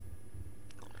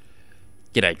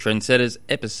G'day Trendsetters,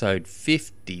 episode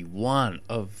 51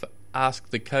 of Ask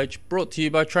the Coach, brought to you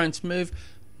by TrainSmooth.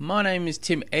 My name is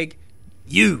Tim Egg.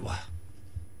 You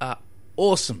are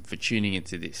awesome for tuning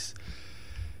into this.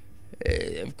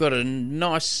 I've got a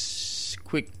nice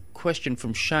quick question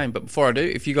from Shane, but before I do,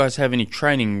 if you guys have any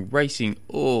training, racing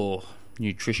or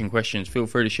nutrition questions, feel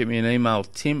free to shoot me an email,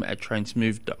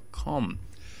 tim@trainsmooth.com.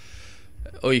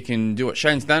 Or you can do what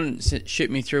Shane's done, shoot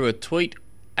me through a tweet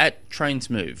at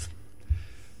TrainSmooth.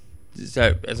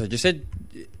 So, as I just said,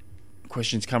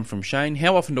 questions come from Shane.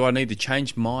 How often do I need to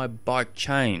change my bike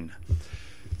chain?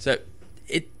 So,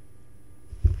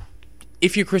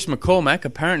 if you're Chris McCormack,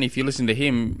 apparently if you listen to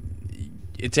him,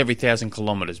 it's every 1,000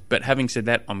 kilometres. But having said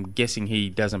that, I'm guessing he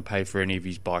doesn't pay for any of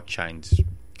his bike chains.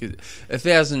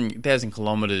 1,000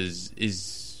 kilometres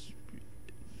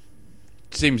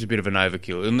seems a bit of an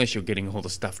overkill, unless you're getting all the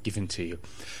stuff given to you.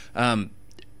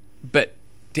 But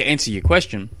to answer your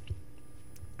question,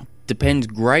 depends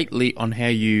greatly on how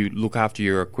you look after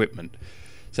your equipment.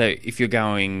 So if you're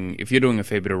doing a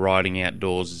fair bit of riding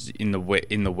outdoors in the wet,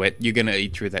 you're going to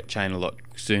eat through that chain a lot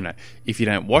sooner. If you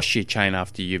don't wash your chain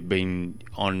after you've been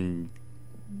on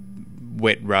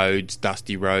wet roads,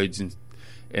 dusty roads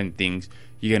and things,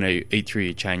 you're going to eat through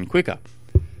your chain quicker.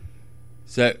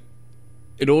 So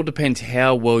it all depends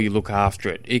how well you look after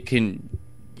it.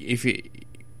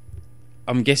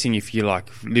 I'm guessing if you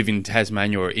live in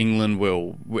Tasmania or England,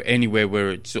 well, anywhere where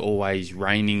it's always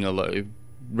raining a lot,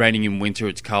 raining in winter,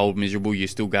 it's cold, miserable, you're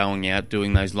still going out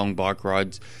doing those long bike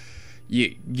rides,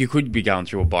 you could be going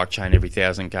through a bike chain every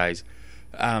 1,000 k's.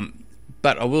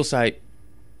 But I will say,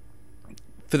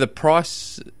 for the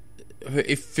price,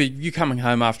 if you coming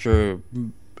home after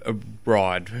a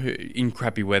ride in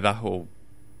crappy weather or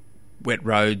wet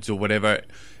roads or whatever,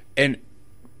 and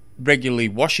regularly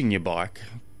washing your bike,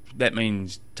 that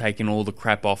means taking all the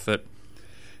crap off it,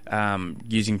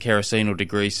 using kerosene or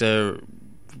degreaser,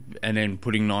 and then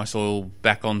putting nice oil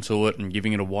back onto it and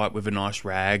giving it a wipe with a nice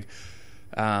rag.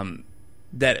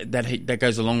 That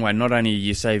goes a long way. Not only are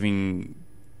you saving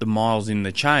the miles in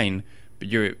the chain, but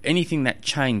anything that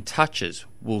chain touches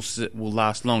will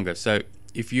last longer. So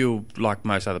if you, like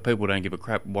most other people, don't give a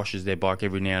crap, washes their bike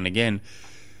every now and again,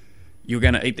 you're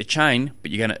going to eat the chain, but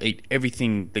you're going to eat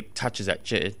everything that touches that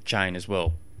chain as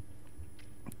well.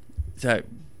 So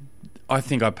I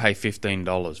think I pay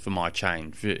 $15 for my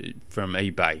chain from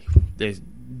eBay. They're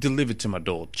delivered to my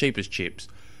door, cheap as chips.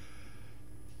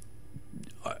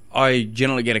 I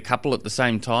generally get a couple at the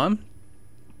same time,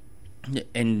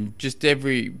 and just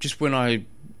when I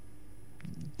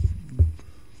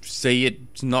see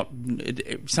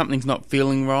something's not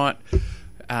feeling right,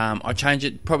 I change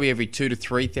it probably every 2,000 to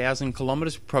 3,000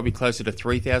 kilometres, probably closer to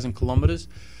 3,000 kilometres.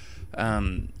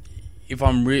 If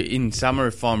I'm in summer,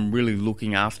 if I'm really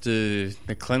looking after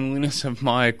the cleanliness of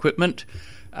my equipment,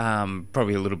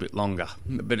 probably a little bit longer.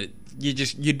 But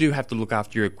you do have to look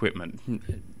after your equipment.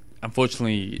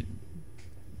 Unfortunately,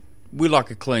 we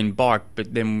like a clean bike,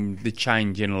 but then the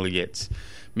chain generally gets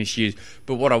misused.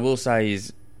 But what I will say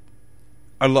is,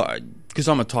 because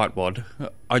I'm a tightwad,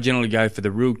 I generally go for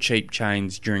the real cheap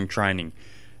chains during training,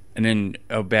 and then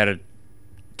about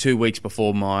 2 weeks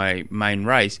before my main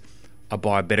race, I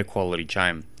buy a better quality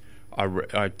chain.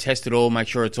 I test it all, make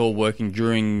sure it's all working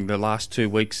during the last 2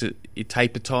 weeks at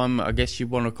taper time, I guess you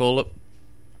want to call it.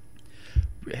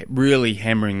 Really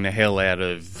hammering the hell out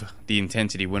of the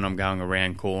intensity when I'm going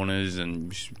around corners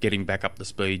and getting back up the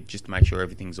speed just to make sure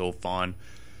everything's all fine.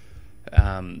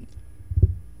 I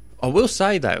will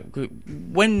say though,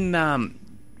 when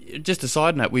just a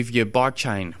side note with your bike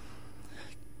chain,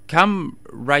 come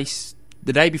race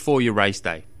the day before your race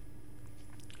day.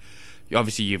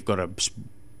 Obviously, you've got a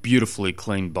beautifully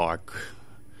clean bike.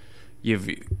 You've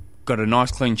got a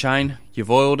nice clean chain. You've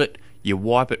oiled it. You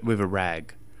wipe it with a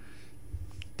rag.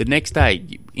 The next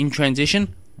day, in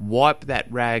transition, wipe that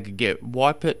rag.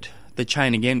 Wipe the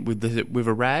chain again with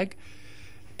a rag,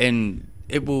 and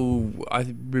it will.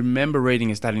 I remember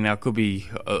reading a study. Now, it could be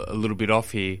a little bit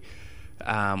off here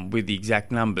with the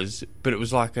exact numbers, but it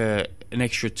was like an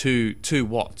extra 2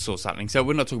 watts or something. So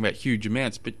we're not talking about huge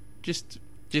amounts, but just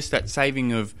that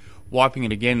saving of wiping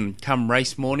it again come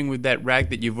race morning with that rag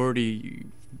that you've already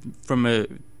from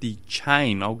the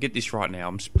chain. I'll get this right now.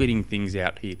 I'm splitting things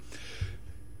out here.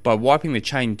 By wiping the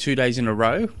chain 2 days in a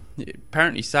row, it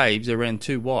apparently saves around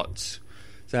 2 watts.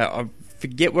 So I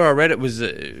forget where I read it.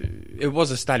 It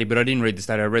was a study, but I didn't read the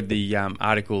study. I read the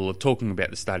article talking about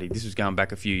the study. This was going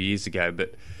back a few years ago,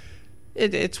 but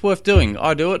it's worth doing.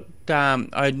 I do it.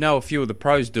 I know a few of the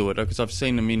pros do it because I've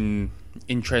seen them in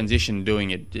in transition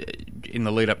doing it in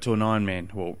the lead up to an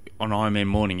Ironman. Well, on Ironman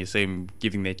morning, you see them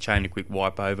giving their chain a quick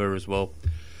wipe over as well.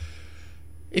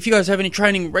 If you guys have any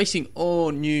training, racing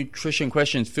or nutrition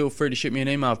questions, feel free to shoot me an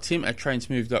email,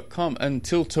 tim@trainsmooth.com.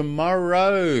 Until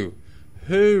tomorrow,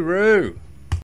 hooroo!